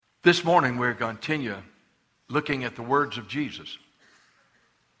This morning we're going to continue looking at the words of Jesus.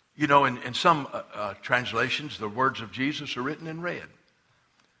 You know, in some translations, the words of Jesus are written in red.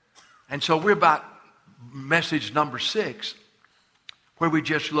 And so we're about message number 6, where we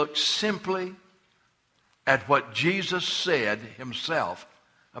just look simply at what Jesus said himself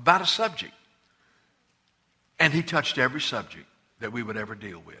about a subject. And he touched every subject that we would ever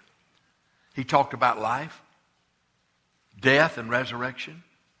deal with. He talked about life, death and resurrection,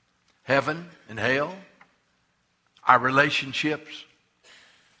 heaven and hell, our relationships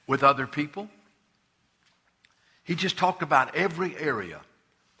with other people. He just talked about every area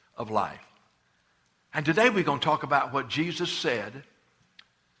of life. And today we're going to talk about what Jesus said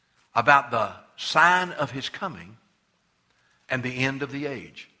about the sign of his coming and the end of the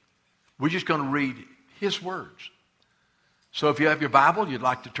age. We're just going to read his words. So if you have your Bible, you'd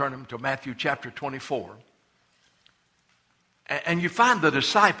like to turn them to Matthew chapter 24. And you find the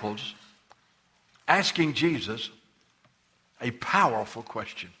disciples asking Jesus a powerful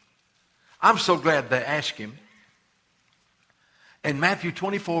question. I'm so glad they asked him. In Matthew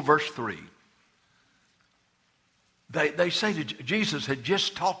 24, verse 3, they say that Jesus had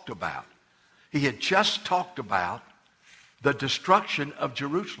just talked about, he had just talked about the destruction of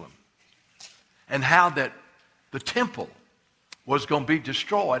Jerusalem and how that the temple was going to be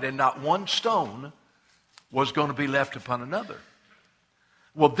destroyed and not one stone was going to be left upon another.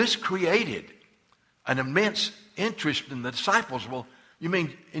 Well, this created an immense interest in the disciples. Well, you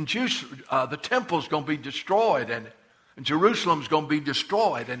mean in the temple's going to be destroyed and Jerusalem's going to be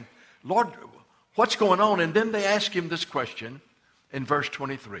destroyed, and Lord, what's going on? And then they ask him this question in verse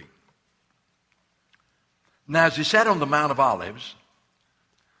 23. Now, as he sat on the Mount of Olives,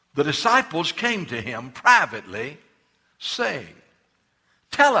 the disciples came to him privately, saying,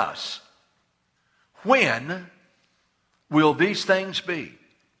 "Tell us, when will these things be?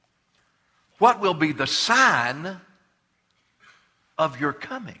 What will be the sign of your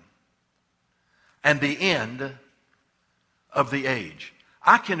coming and the end of the age?"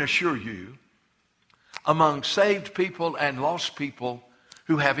 I can assure you, among saved people and lost people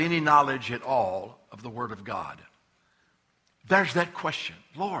who have any knowledge at all of the Word of God, there's that question.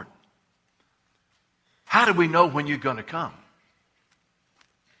 Lord, how do we know when you're going to come?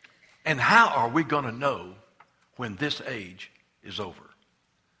 And how are we going to know when this age is over?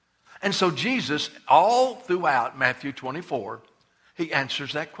 And so Jesus, all throughout Matthew 24, he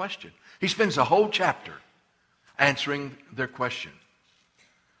answers that question. He spends a whole chapter answering their question.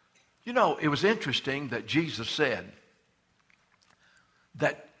 You know, it was interesting that Jesus said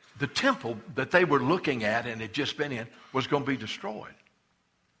that the temple that they were looking at and had just been in was going to be destroyed.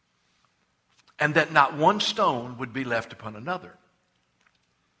 And that not one stone would be left upon another.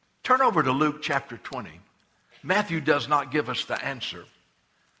 Turn over to Luke chapter 20. Matthew does not give us the answer.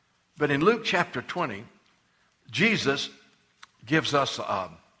 But in Luke chapter 20, Jesus gives us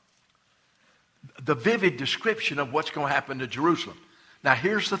the vivid description of what's going to happen to Jerusalem. Now,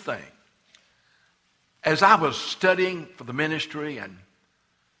 here's the thing. As I was studying for the ministry and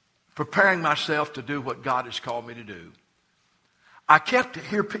preparing myself to do what God has called me to do, I kept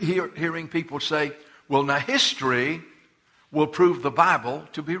hearing people say, well, now history will prove the Bible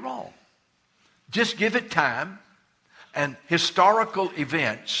to be wrong. Just give it time, and historical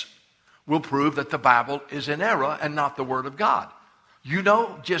events will prove that the Bible is in error and not the Word of God. You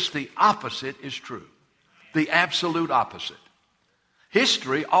know, just the opposite is true. The absolute opposite.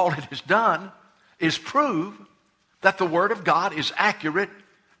 History, all it has done is prove that the Word of God is accurate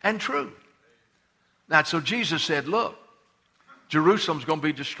and true. Now, so Jesus said, look, Jerusalem's going to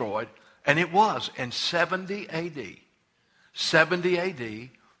be destroyed. And it was in 70 AD. 70 AD,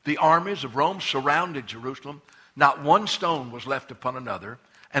 the armies of Rome surrounded Jerusalem. Not one stone was left upon another.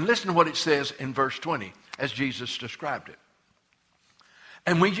 And listen to what it says in verse 20 as Jesus described it.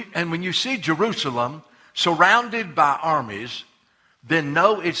 And when you see Jerusalem surrounded by armies, then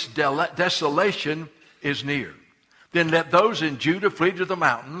know its desolation is near. Then let those in Judah flee to the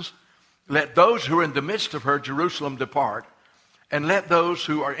mountains. Let those who are in the midst of her, Jerusalem, depart. And let those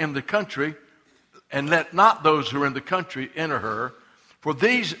who are in the country, and let not those who are in the country enter her. For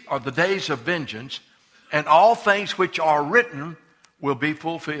these are the days of vengeance, and all things which are written will be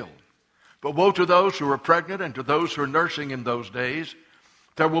fulfilled. But woe to those who are pregnant and to those who are nursing in those days.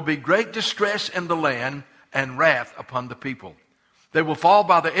 There will be great distress in the land and wrath upon the people. They will fall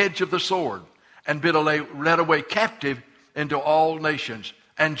by the edge of the sword and be led away captive into all nations.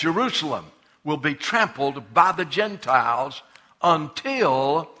 And Jerusalem will be trampled by the Gentiles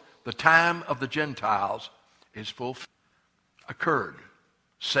until the time of the Gentiles is fulfilled. Occurred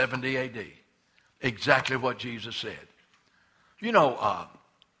 70 AD. Exactly what Jesus said. You know,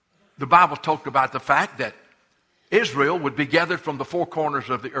 the Bible talked about the fact that Israel would be gathered from the four corners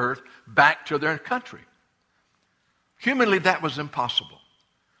of the earth back to their country. Humanly, that was impossible.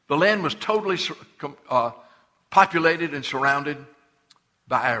 The land was totally populated and surrounded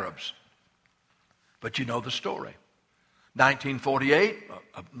by Arabs. But you know the story. 1948,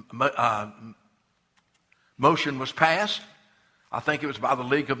 motion was passed. I think it was by the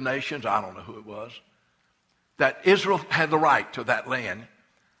League of Nations. I don't know who it was. That Israel had the right to that land.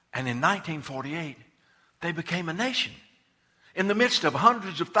 And in 1948, they became a nation. In the midst of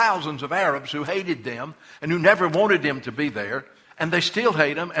hundreds of thousands of Arabs who hated them and who never wanted them to be there. And they still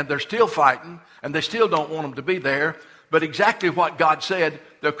hate them, and they're still fighting, and they still don't want them to be there. But exactly what God said,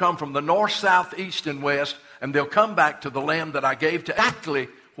 they'll come from the north, south, east, and west, and they'll come back to the land that I gave to exactly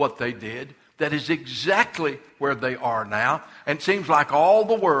what they did. That is exactly where they are now. And it seems like all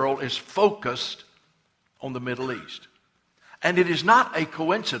the world is focused on the Middle East. And it is not a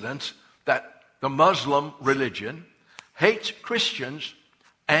coincidence that the Muslim religion hates Christians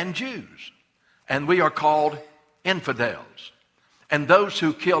and Jews. And we are called infidels. And those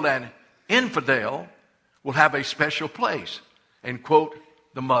who kill an infidel will have a special place in, quote,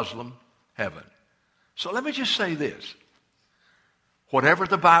 the Muslim heaven. So let me just say this. Whatever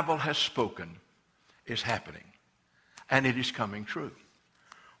the Bible has spoken is happening. And it is coming true.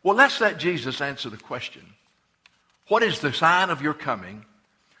 Well, let's let Jesus answer the question. What is the sign of your coming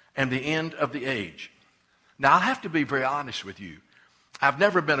and the end of the age? Now, I'll have to be very honest with you. I've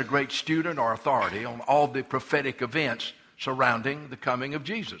never been a great student or authority on all the prophetic events surrounding the coming of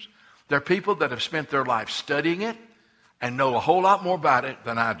Jesus. There are people that have spent their life studying it and know a whole lot more about it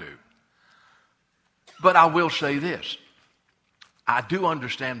than I do. But I will say this. I do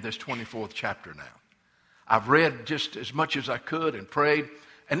understand this 24th chapter now. I've read just as much as I could and prayed.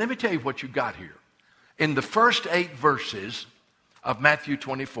 And let me tell you what you got here. In the first 8 verses of Matthew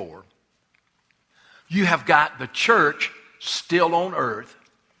 24, you have got the church still on earth,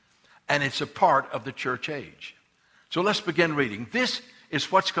 and it's a part of the church age. So let's begin reading. This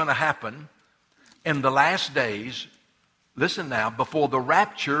is what's going to happen in the last days, listen now, before the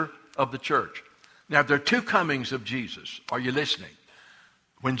rapture of the church. Now, there are 2 comings of Jesus. Are you listening?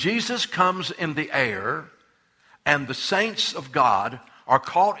 When Jesus comes in the air and the saints of God are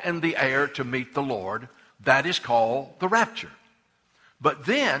caught in the air to meet the Lord, that is called the rapture. But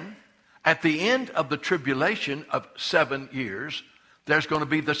then, at the end of the tribulation of 7 years, there's going to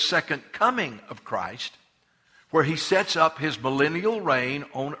be the second coming of Christ, where he sets up his millennial reign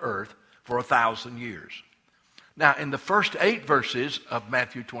on earth for 1,000 years. Now, in the first 8 verses of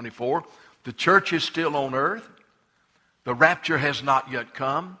Matthew 24, the church is still on earth. The rapture has not yet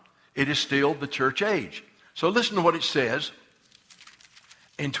come. It is still the church age. So listen to what it says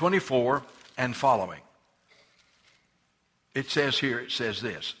in 24 and following. It says here, it says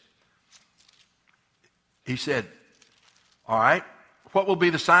this. He said, all right, what will be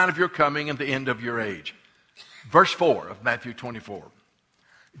the sign of your coming and the end of your age? Verse 4 of Matthew 24.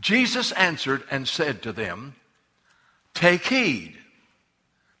 Jesus answered and said to them, take heed,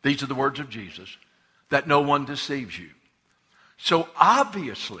 these are the words of Jesus, that no one deceives you. So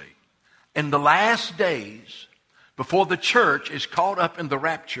obviously, in the last days, before the church is caught up in the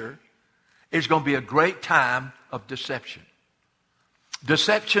rapture, it's going to be a great time of deception.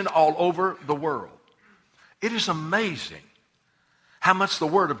 Deception all over the world. It is amazing how much the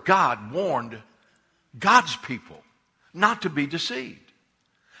Word of God warned God's people not to be deceived.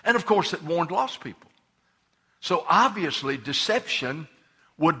 And of course, it warned lost people. So obviously, deception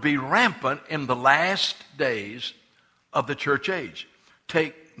would be rampant in the last days of the church age.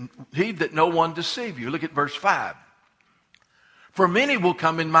 Take heed that no one deceive you. Look at verse 5. For many will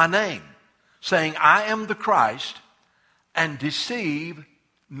come in my name, saying, I am the Christ, and deceive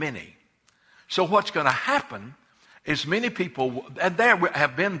many. So what's going to happen is many people, and there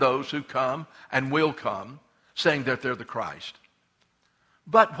have been those who come and will come, saying that they're the Christ.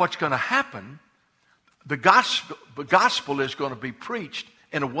 But what's going to happen, the gospel is going to be preached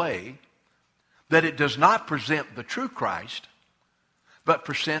in a way that it does not present the true Christ, but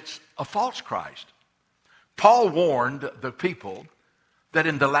presents a false Christ. Paul warned the people that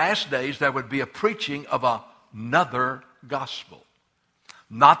in the last days there would be a preaching of another gospel.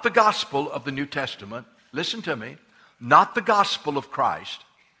 Not the gospel of the New Testament, listen to me, not the gospel of Christ,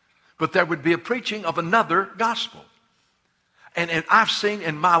 but there would be a preaching of another gospel. And I've seen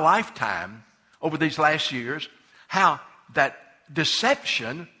in my lifetime, over these last years, how that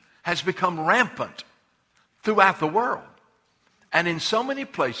deception has become rampant throughout the world. And in so many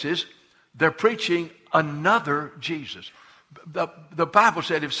places, they're preaching another Jesus. The Bible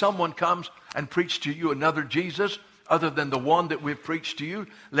said if someone comes and preaches to you another Jesus, other than the one that we've preached to you,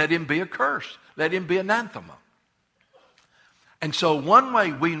 let him be accursed. Let him be anathema. And so one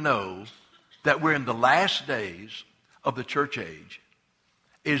way we know that we're in the last days of the church age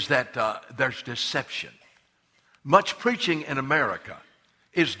is that there's deception. Much preaching in America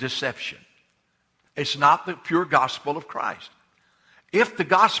is deception. It's not the pure gospel of Christ. If the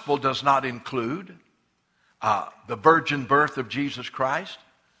gospel does not include the virgin birth of Jesus Christ,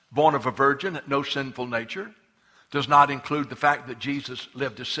 born of a virgin, no sinful nature, does not include the fact that Jesus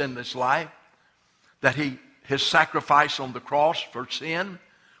lived a sinless life, that his sacrifice on the cross for sin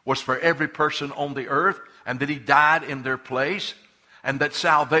was for every person on the earth, and that he died in their place, and that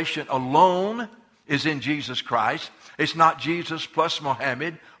salvation alone is in Jesus Christ. It's not Jesus plus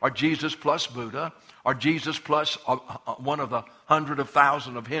Muhammad, or Jesus plus Buddha, or Jesus plus one of the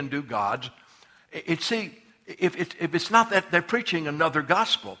 100,000 of Hindu gods. If it's not that, they're preaching another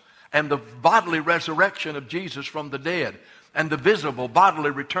gospel, and the bodily resurrection of Jesus from the dead, and the visible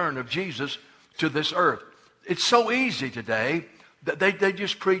bodily return of Jesus to this earth. It's so easy today that they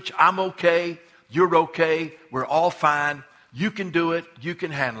just preach, I'm okay, you're okay, we're all fine, you can do it, you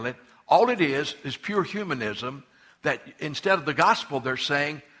can handle it. All it is pure humanism, that instead of the gospel they're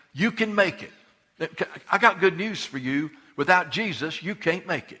saying, you can make it. I got good news for you. Without Jesus, you can't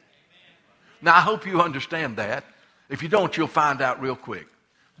make it. Now, I hope you understand that. If you don't, you'll find out real quick.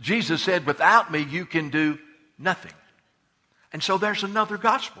 Jesus said, without me, you can do nothing. And so there's another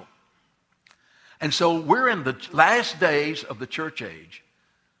gospel. And so we're in the last days of the church age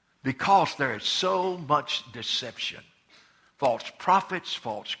because there is so much deception. False prophets,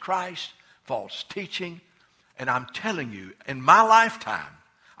 false Christ, false teaching. And I'm telling you, in my lifetime,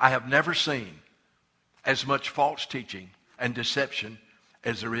 I have never seen as much false teaching and deception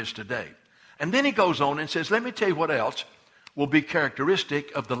as there is today. And then he goes on and says, let me tell you what else will be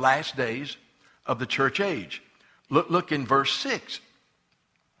characteristic of the last days of the church age. Look in verse 6.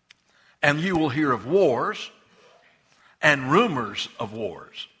 And you will hear of wars and rumors of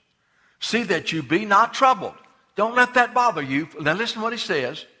wars. See that you be not troubled. Don't let that bother you. Now listen to what he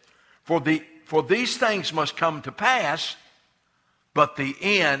says. For these things must come to pass, but the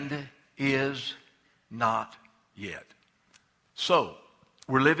end is not yet. So,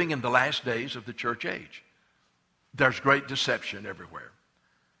 we're living in the last days of the church age. There's great deception everywhere.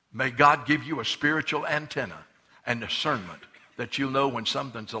 May God give you a spiritual antenna and discernment that you'll know when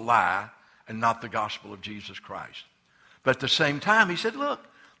something's a lie and not the gospel of Jesus Christ. But at the same time, he said, look,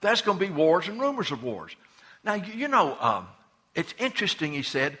 there's going to be wars and rumors of wars. Now, you know, it's interesting, he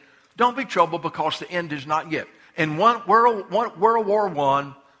said, don't be troubled because the end is not yet. In World War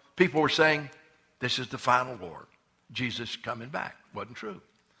I, people were saying, this is the final war. Jesus coming back. Wasn't true.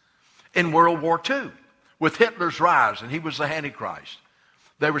 In World War II, with Hitler's rise, and he was the Antichrist,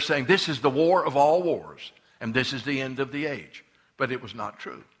 they were saying, this is the war of all wars, and this is the end of the age. But it was not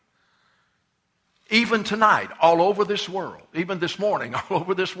true. Even tonight, all over this world, even this morning, all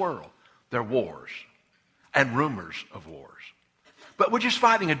over this world, there are wars and rumors of wars. But we're just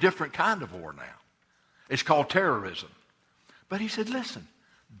fighting a different kind of war now. It's called terrorism. But he said, listen,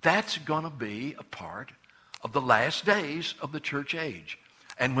 that's going to be a part of the last days of the church age.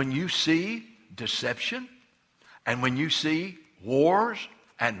 And when you see deception, and when you see wars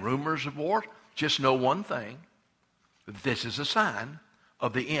and rumors of wars, just know one thing. This is a sign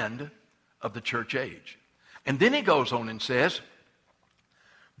of the end of the church age. And then he goes on and says,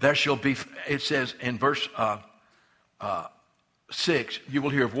 there shall be, it says in verse 6, you will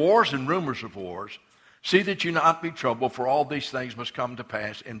hear of wars and rumors of wars. See that you not be troubled, for all these things must come to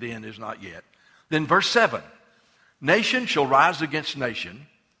pass, and the end is not yet. Then verse 7, nation shall rise against nation,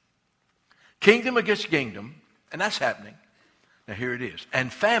 kingdom against kingdom, and that's happening. Now here it is.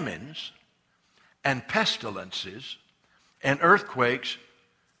 And famines and pestilences and earthquakes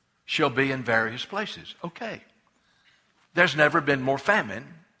shall be in various places. Okay. There's never been more famine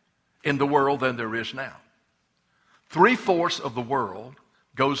in the world than there is now. 3/4 of the world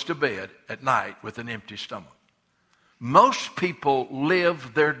goes to bed at night with an empty stomach. Most people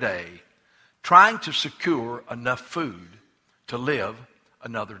live their day trying to secure enough food to live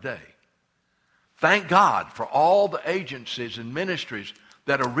another day. Thank God for all the agencies and ministries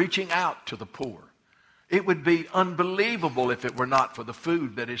that are reaching out to the poor. It would be unbelievable if it were not for the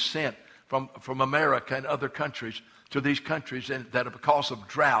food that is sent from America and other countries to these countries that are because of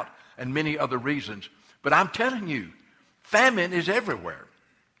drought and many other reasons. But I'm telling you, famine is everywhere.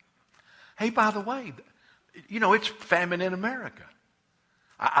 Hey, by the way, you know, it's famine in America.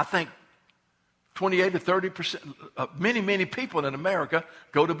 I think 28 to 30%, many people in America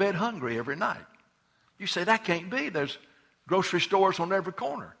go to bed hungry every night. You say, that can't be. There's grocery stores on every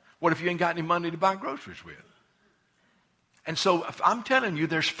corner. What if you ain't got any money to buy groceries with? And so I'm telling you,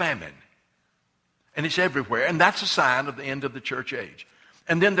 there's famine. And it's everywhere. And that's a sign of the end of the church age.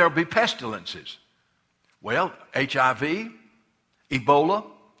 And then there'll be pestilences. Well, HIV, Ebola,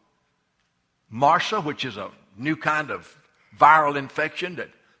 MRSA, which is a new kind of viral infection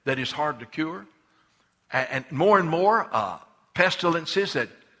that is hard to cure. And more pestilences that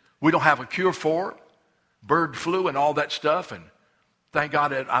we don't have a cure for. Bird flu and all that stuff. And thank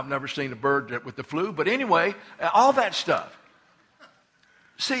God I've never seen a bird with the flu. But anyway, all that stuff.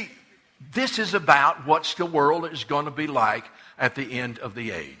 See, this is about what the world is going to be like at the end of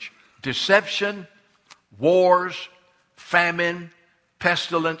the age. Deception, wars, famine,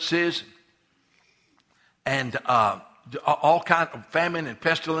 pestilences, and all kinds of famine and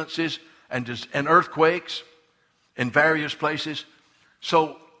pestilences and earthquakes in various places.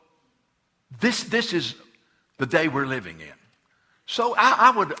 So this is the day we're living in. So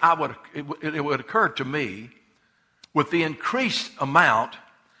it would occur to me, with the increased amount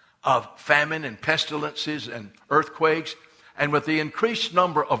of famine and pestilences and earthquakes, and with the increased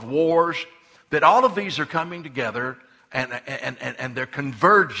number of wars, that all of these are coming together and they're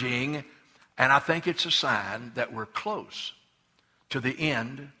converging, and I think it's a sign that we're close to the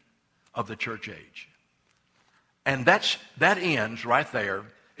end of the church age. And that ends right there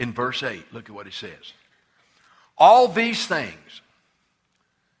in verse 8. Look at what he says. All these things,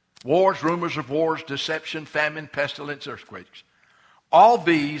 wars, rumors of wars, deception, famine, pestilence, earthquakes, all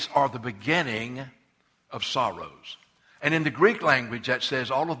these are the beginning of sorrows. And in the Greek language, that says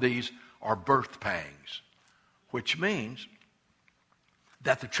all of these are birth pangs, which means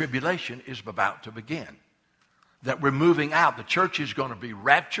that the tribulation is about to begin. That we're moving out. The church is going to be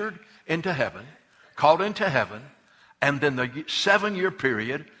raptured into heaven, called into heaven, and then the 7-year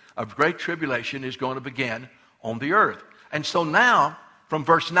period of great tribulation is going to begin on the earth. And so now, from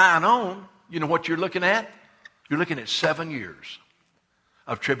verse 9 on, you know what you're looking at? You're looking at 7 years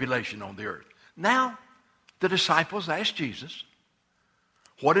of tribulation on the earth. Now, the disciples asked Jesus,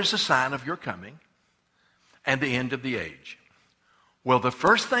 what is the sign of your coming and the end of the age? Well, the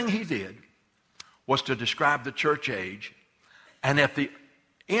first thing he did was to describe the church age. And at the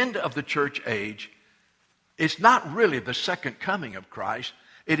end of the church age, it's not really the second coming of Christ.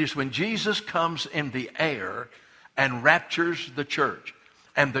 It is when Jesus comes in the air and raptures the church.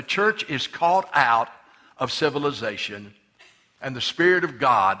 And the church is called out of civilization. And the Spirit of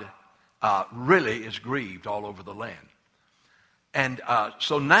God really is grieved all over the land. And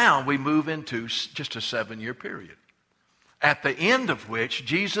so now we move into just a 7-year period, at the end of which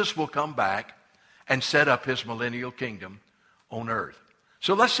Jesus will come back and set up his millennial kingdom on earth.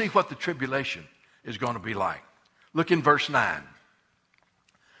 So let's see what the tribulation is going to be like. Look in verse 9.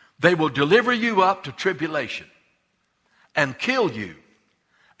 They will deliver you up to tribulation and kill you,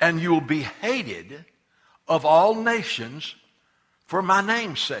 and you will be hated of all nations for my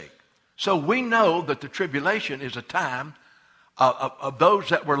name's sake. So we know that the tribulation is a time of those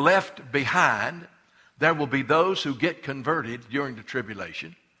that were left behind. There will be those who get converted during the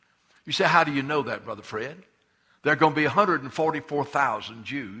tribulation. You say, how do you know that, Brother Fred? There are going to be 144,000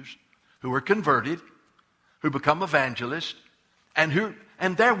 Jews who are converted, who become evangelists,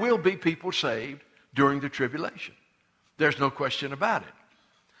 and there will be people saved during the tribulation. There's no question about it.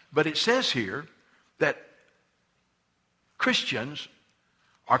 But it says here that Christians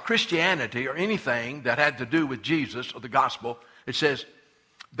or Christianity or anything that had to do with Jesus or the gospel, it says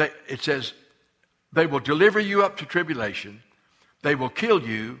they will deliver you up to tribulation, they will kill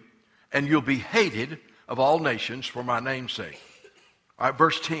you, and you'll be hated of all nations for my name's sake. All right,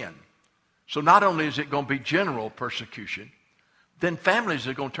 verse 10. So not only is it going to be general persecution, then families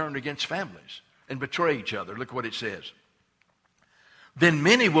are going to turn against families and betray each other. Look what it says. Then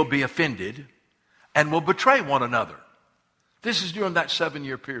many will be offended and will betray one another. This is during that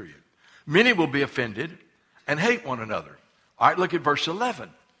 7-year period. Many will be offended and hate one another. All right, look at verse 11.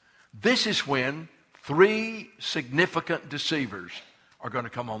 This is when 3 significant deceivers are going to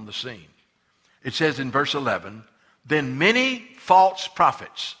come on the scene. It says in verse 11, then many false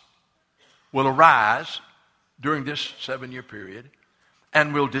prophets will arise during this 7-year period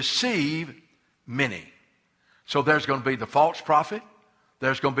and will deceive many. So there's going to be the false prophet,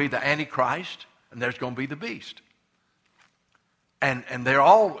 there's going to be the Antichrist, and there's going to be the beast. And they're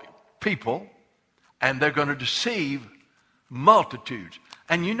all people, and they're going to deceive multitudes.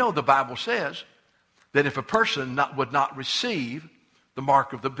 And you know the Bible says that if a person would not receive the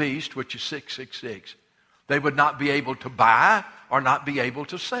mark of the beast, which is 666, they would not be able to buy or not be able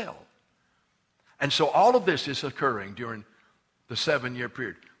to sell. And so all of this is occurring during the 7-year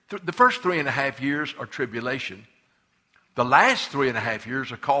period. The first 3.5 years are tribulation. The last 3.5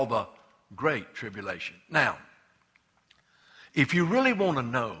 years are called the Great Tribulation. Now, If you really want to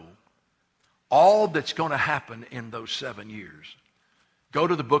know all that's going to happen in those 7 years, go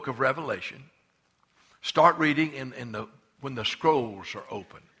to the book of Revelation. Start reading when the scrolls are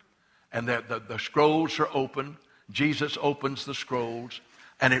open. And the scrolls are open. Jesus opens the scrolls,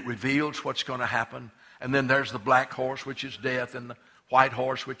 and it reveals what's going to happen. And then there's the black horse, which is death, and the white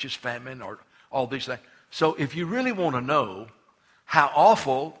horse, which is famine, or all these things. So if you really want to know how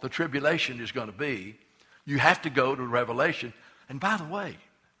awful the tribulation is going to be, you have to go to Revelation. And by the way,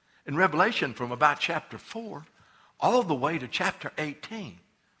 in Revelation from about chapter 4 all the way to chapter 18,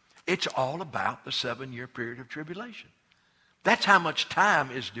 it's all about the 7-year period of tribulation. That's how much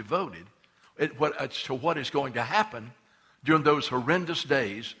time is devoted to what is going to happen during those horrendous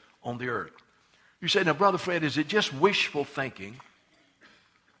days on the earth. You say, now, Brother Fred, is it just wishful thinking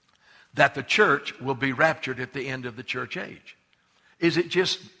that the church will be raptured at the end of the church age? Is it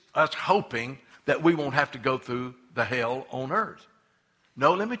just us hoping that we won't have to go through the hell on earth?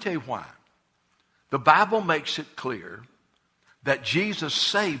 No, let me tell you why. The Bible makes it clear that Jesus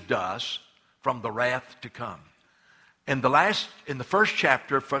saved us from the wrath to come. In the first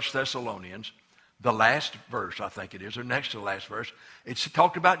chapter of 1 Thessalonians, the last verse, I think it is, or next to the last verse, it's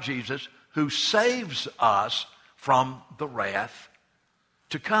talked about Jesus who saves us from the wrath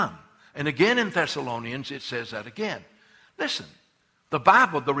to come. And again in Thessalonians, it says that again. Listen, the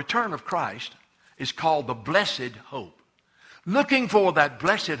Bible, the return of Christ, is called the blessed hope. Looking for that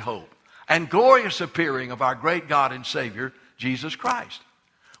blessed hope and glorious appearing of our great God and Savior, Jesus Christ.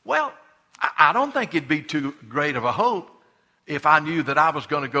 Well, I don't think it'd be too great of a hope if I knew that I was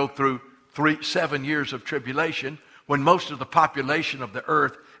going to go through 7 years of tribulation when most of the population of the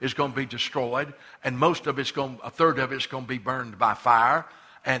earth is going to be destroyed, and a third of it's going to be burned by fire,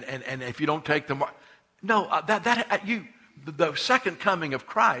 and if you don't take the mark, no, the second coming of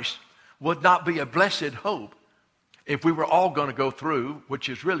Christ would not be a blessed hope if we were all going to go through, which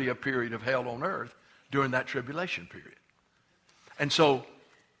is really a period of hell on earth during that tribulation period. And so,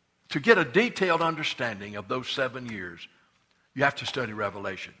 to get a detailed understanding of those 7 years, you have to study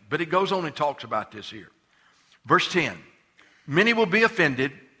Revelation. But it goes on and talks about this here. Verse 10, many will be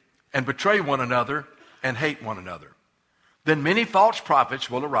offended and betray one another and hate one another. Then many false prophets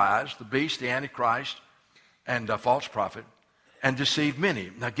will arise, the beast, the Antichrist, and a false prophet, and deceive many.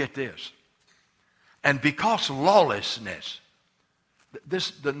 Now get this. And because lawlessness,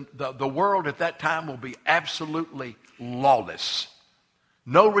 the world at that time will be absolutely lawless.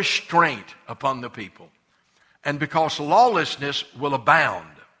 No restraint upon the people. And because lawlessness will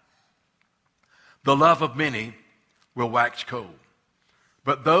abound, the love of many will wax cold.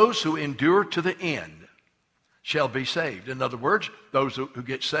 But those who endure to the end shall be saved. In other words, those who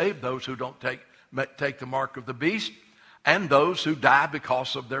get saved, those who don't take the mark of the beast, and those who die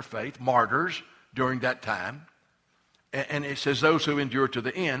because of their faith, martyrs during that time. And it says those who endure to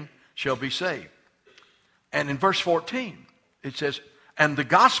the end shall be saved. And in verse 14, it says, and the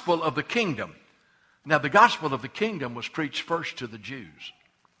gospel of the kingdom. Now, the gospel of the kingdom was preached first to the Jews.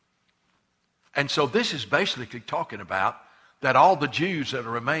 And so this is basically talking about that all the Jews that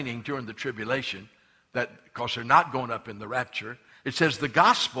are remaining during the tribulation, because they're not going up in the rapture, it says the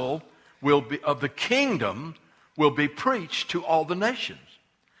gospel of the kingdom will be preached to all the nations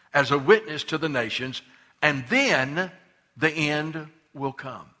as a witness to the nations, and then the end will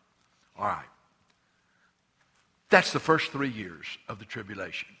come. All right. That's the first 3 years of the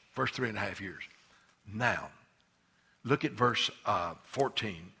tribulation, first 3.5 years. Now, look at verse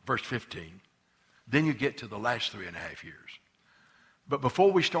 14, verse 15. Then you get to the last 3.5 years. But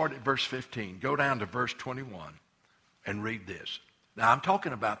before we start at verse 15, go down to verse 21 and read this. Now, I'm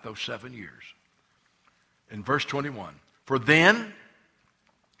talking about those 7 years. In verse 21, for then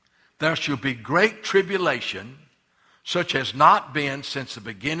there shall be great tribulation, such as not been since the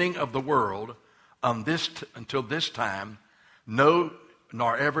beginning of the world until this time, no,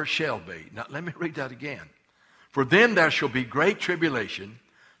 nor ever shall be. Now, let me read that again. For then there shall be great tribulation,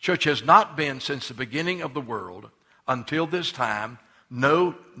 such as not been since the beginning of the world until this time,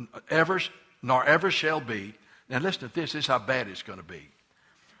 no, ever, nor ever shall be. Now, listen to this. This is how bad it's going to be.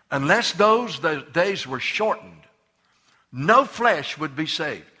 Unless those days were shortened, no flesh would be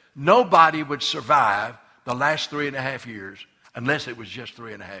saved. Nobody would survive the last 3.5 years unless it was just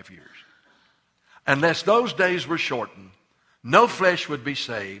 3.5 years. Unless those days were shortened, no flesh would be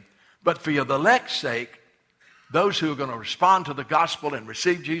saved. But for the elect's sake, those who are going to respond to the gospel and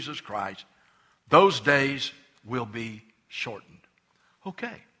receive Jesus Christ, those days will be shortened.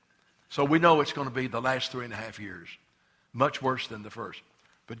 Okay. So we know it's going to be the last 3.5 years. Much worse than the first.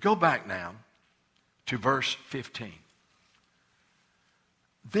 But go back now to verse 15.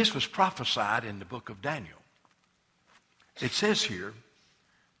 This was prophesied in the book of Daniel. It says here,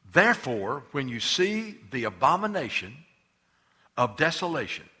 therefore, when you see the abomination of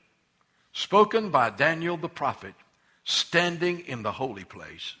desolation, spoken by Daniel the prophet, standing in the holy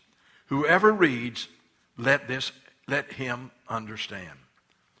place, whoever reads, let him understand.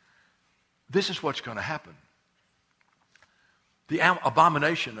 This is what's going to happen. The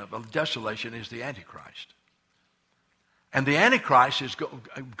abomination of desolation is the Antichrist. And the Antichrist is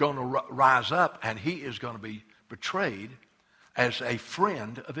going to rise up, and he is going to be portrayed as a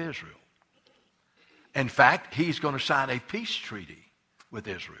friend of Israel. In fact, he's going to sign a peace treaty with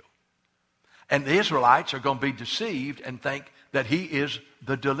Israel. And the Israelites are going to be deceived and think that he is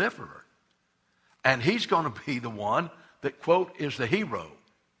the deliverer. And he's going to be the one that, quote, is the hero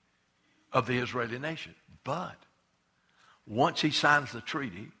of the Israeli nation. But once he signs the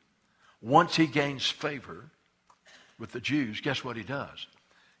treaty, once he gains favor with the Jews, guess what he does?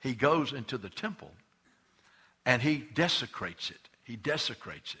 He goes into the temple and he desecrates it. He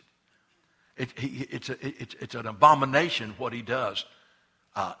desecrates it. It's an abomination what he does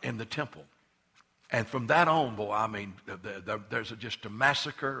in the temple. And from that on, boy, I mean, there's just a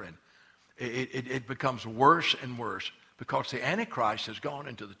massacre, and it becomes worse and worse because the Antichrist has gone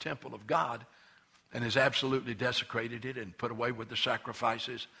into the temple of God and has absolutely desecrated it and put away with the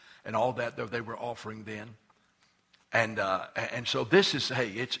sacrifices and all that they were offering then. And so this is, hey,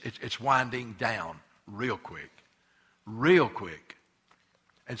 it's winding down real quick. Real quick.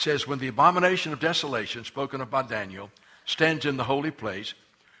 It says, when the abomination of desolation, spoken of by Daniel, stands in the holy place,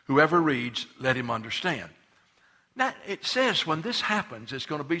 whoever reads, let him understand. Now, it says when this happens, it's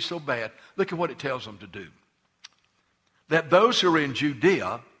going to be so bad. Look at what it tells them to do. That those who are in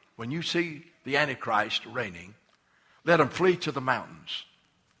Judea, when you see the Antichrist reigning, let him flee to the mountains.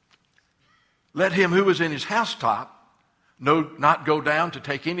 Let him who is in his housetop not go down to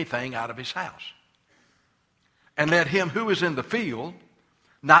take anything out of his house. And let him who is in the field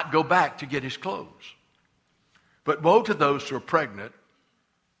not go back to get his clothes. But woe to those who are pregnant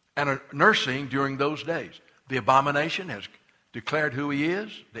and are nursing during those days. The abomination has declared who he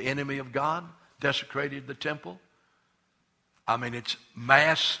is, the enemy of God, desecrated the temple. I mean, it's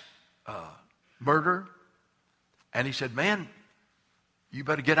mass murder. And he said, man, you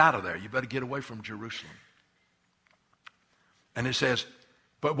better get out of there. You better get away from Jerusalem. And it says,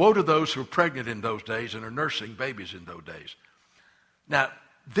 but woe to those who are pregnant in those days and are nursing babies in those days. Now,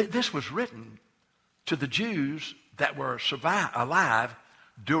 this was written to the Jews that were alive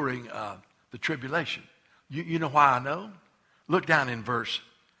during the tribulation. You know why I know? Look down in verse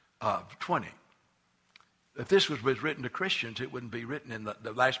 20. If this was written to Christians, it wouldn't be written in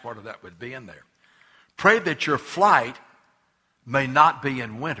the last part of that would be in there. Pray that your flight may not be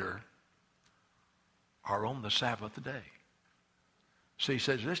in winter or on the Sabbath day. See, he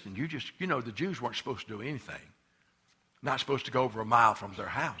says, listen, the Jews weren't supposed to do anything. Not supposed to go over a mile from their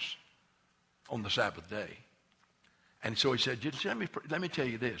house on the Sabbath day. And so he said, let me tell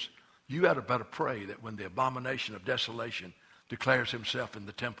you this. You had better pray that when the abomination of desolation declares himself in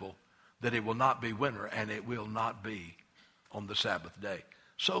the temple, that it will not be winter and it will not be on the Sabbath day.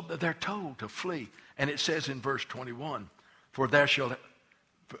 So they're told to flee. And it says in verse 21, for there shall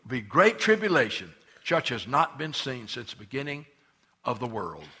be great tribulation, such has not been seen since the beginning of the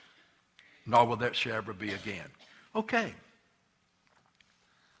world, nor will that shall ever be again. Okay.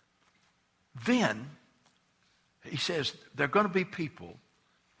 Then, he says, there are going to be people,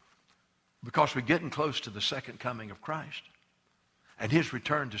 because we're getting close to the second coming of Christ and his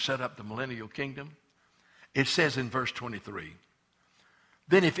return to set up the millennial kingdom. It says in verse 23,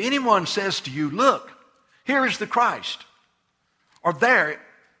 then if anyone says to you, look, here is the Christ, or there,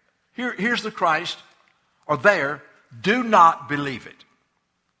 here's the Christ, or there, do not believe it.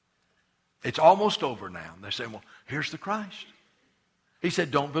 It's almost over now. They say, well, here's the Christ. He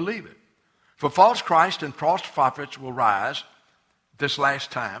said, don't believe it. For false Christ and false prophets will rise this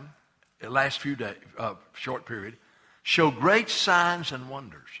last time, the last few days, short period, show great signs and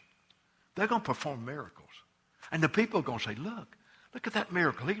wonders. They're going to perform miracles. And the people are going to say, look at that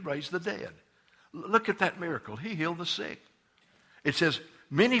miracle. He raised the dead. Look at that miracle. He healed the sick. It says,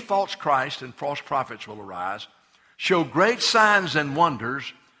 many false Christs and false prophets will arise, show great signs and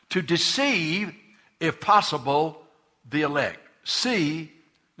wonders to deceive, if possible, the elect. See,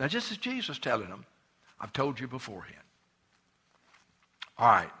 now just as Jesus telling them, I've told you beforehand. All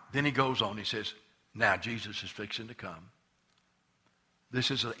right, then he goes on, he says, now Jesus is fixing to come. This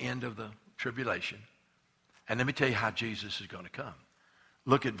is the end of the tribulation. And let me tell you how Jesus is going to come.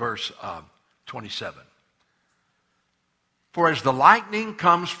 Look at verse 27. For as the lightning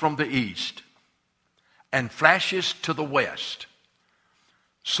comes from the east and flashes to the west,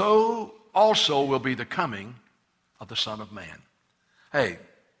 so also will be the coming of the Son of Man. Hey, you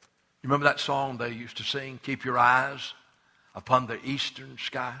remember that song they used to sing? Keep your eyes upon the eastern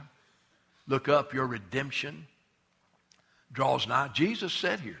sky. Look up, your redemption draws nigh. Jesus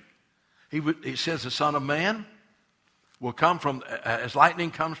said here, he says the Son of Man will come from, as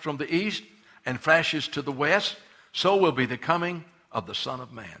lightning comes from the east and flashes to the west, so will be the coming of the Son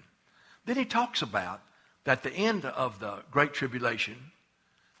of Man. Then he talks about that the end of the Great Tribulation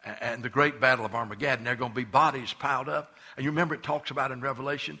and the great battle of Armageddon, there are going to be bodies piled up. And you remember it talks about in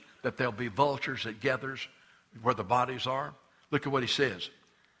Revelation that there'll be vultures that gathers where the bodies are. Look at what he says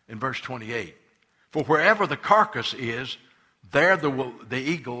in verse 28. For wherever the carcass is, there the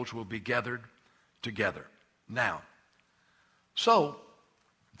eagles will be gathered together. Now, so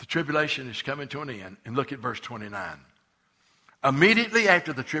the tribulation is coming to an end. And look at verse 29. Immediately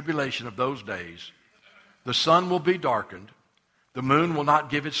after the tribulation of those days, the sun will be darkened, the moon will not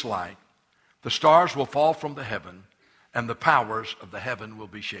give its light, the stars will fall from the heaven, and the powers of the heaven will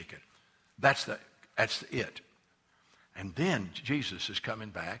be shaken. That's it. And then Jesus is coming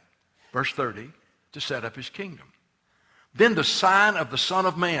back, verse 30, to set up his kingdom. Then the sign of the Son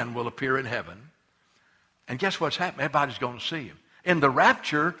of Man will appear in heaven. And guess what's happening? Everybody's going to see him. In the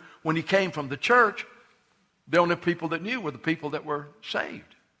rapture, when he came from the church, the only people that knew were the people that were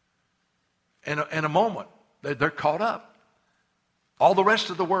saved. In a moment, they're caught up. All the rest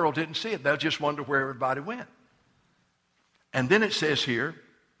of the world didn't see it. They'll just wonder where everybody went. And then it says here,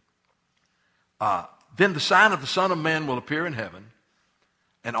 then the sign of the Son of Man will appear in heaven,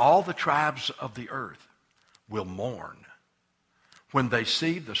 and all the tribes of the earth will mourn when they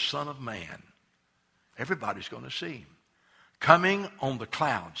see the Son of Man. Everybody's going to see him coming on the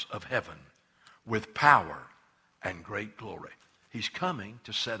clouds of heaven with power and great glory. He's coming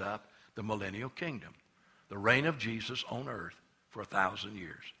to set up the millennial kingdom, the reign of Jesus on earth for 1,000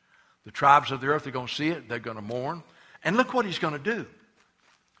 years. The tribes of the earth are going to see it. They're going to mourn. And look what he's going to do.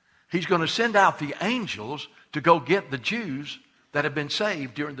 He's going to send out the angels to go get the Jews that have been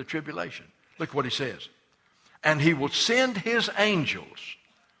saved during the tribulation. Look what he says. And he will send his angels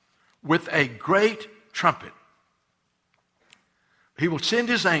with a great trumpet. He will send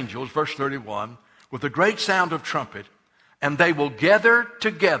his angels, verse 31, with a great sound of trumpet, and they will gather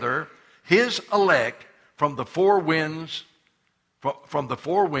together his elect from the four winds,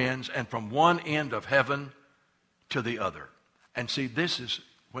 and from one end of heaven to the other. And see, this is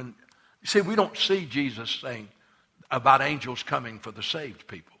when, see, we don't see Jesus saying about angels coming for the saved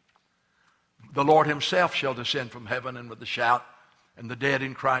people. The Lord himself shall descend from heaven, and with a shout, and the dead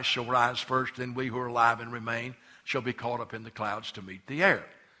in Christ shall rise first, then we who are alive and remain shall be caught up in the clouds to meet the air.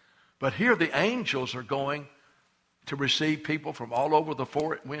 But here the angels are going to receive people from all over the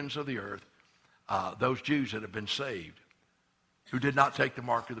four winds of the earth, those Jews that have been saved, who did not take the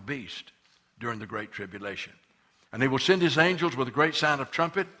mark of the beast during the great tribulation. And he will send his angels with a great sound of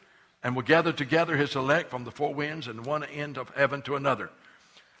trumpet, and will gather together his elect from the four winds and one end of heaven to another.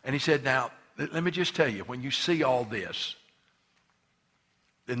 And he said, now, let me just tell you, when you see all this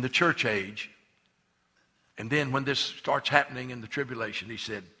in the church age, and then when this starts happening in the tribulation, he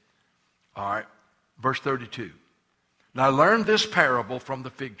said, all right, verse 32. Now learn this parable from the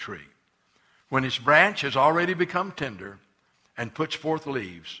fig tree. When its branch has already become tender and puts forth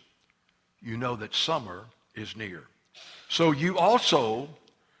leaves, you know that summer is near. So you also,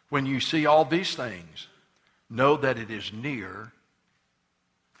 when you see all these things, know that it is near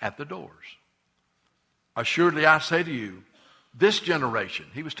at the doors. Assuredly, I say to you, this generation,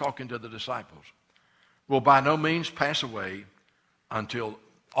 he was talking to the disciples, will by no means pass away until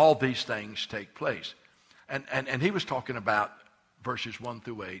all these things take place. And he was talking about verses 1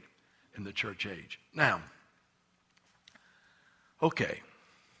 through 8 in the church age. Now, okay.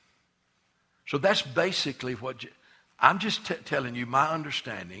 So that's basically what, I'm just telling you my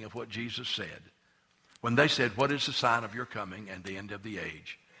understanding of what Jesus said when they said, what is the sign of your coming and the end of the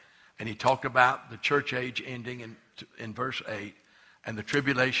age? And he talked about the church age ending in verse 8 and the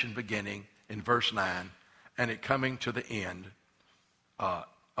tribulation beginning in verse 9 and it coming to the end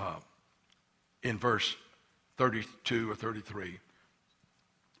in verse 32 or 33.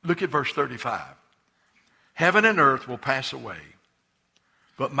 Look at verse 35. Heaven and earth will pass away,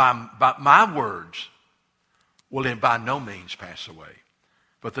 but my words will by no means pass away.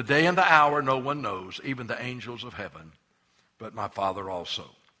 But the day and the hour no one knows, even the angels of heaven, but my Father also.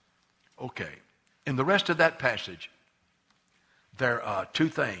 Okay. In the rest of that passage, there are two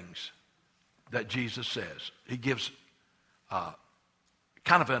things that Jesus says. He gives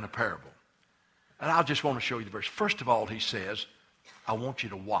kind of in a parable. And I just want to show you the verse. First of all, he says, I want you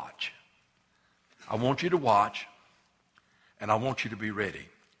to watch. I want you to watch, and I want you to be ready.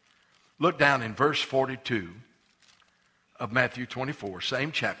 Look down in verse 42 of Matthew 24,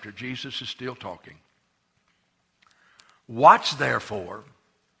 same chapter, Jesus is still talking. Watch therefore,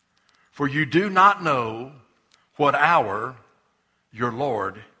 for you do not know what hour your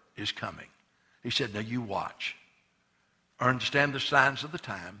Lord is coming. He said, now you watch. Understand the signs of the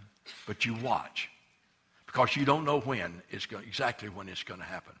time, but you watch. Because you don't know exactly when it's going to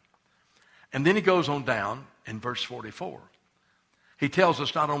happen. And then he goes on down in verse 44. He tells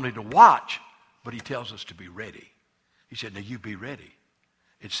us not only to watch, but he tells us to be ready. He said, now you be ready.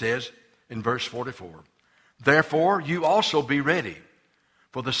 It says in verse 44, therefore you also be ready,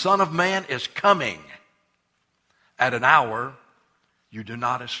 for the Son of Man is coming at an hour you do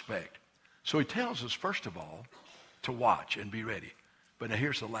not expect. So he tells us, first of all, to watch and be ready. But now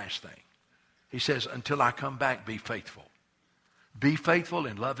here's the last thing. He says, until I come back, be faithful. Be faithful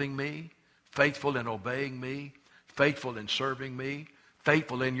in loving me, faithful in obeying me, faithful in serving me,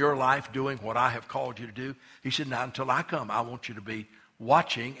 faithful in your life doing what I have called you to do. He said, now until I come, I want you to be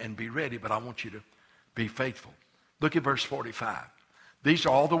watching and be ready, but I want you to be faithful. Look at verse 45. These are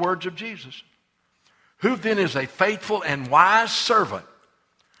all the words of Jesus. Who then is a faithful and wise servant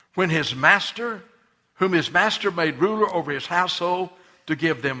when whom his master made ruler over his household to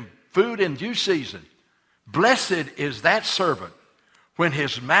give them food in due season? Blessed is that servant when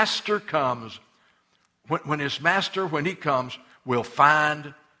his master comes, when he comes, will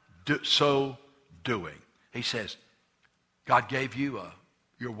find so doing. He says, God gave you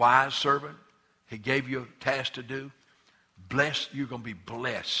your wise servant. He gave you a task to do. You're going to be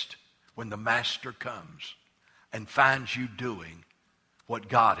blessed when the master comes and finds you doing what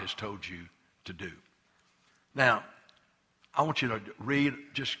God has told you to do. Now, I want you to read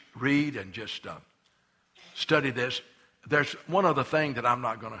and study this. There's one other thing that I'm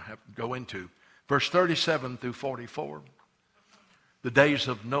not going to have to go into. Verse 37 through 44, the days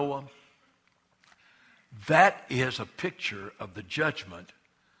of Noah. That is a picture of the judgment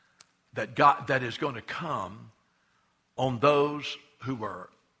that is going to come on those who were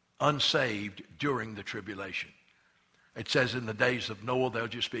unsaved during the tribulation. It says in the days of Noah, they'll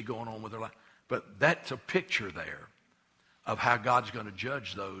just be going on with their life. But that's a picture there of how God's going to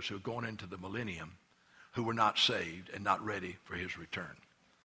judge those who are going into the millennium who were not saved and not ready for his return.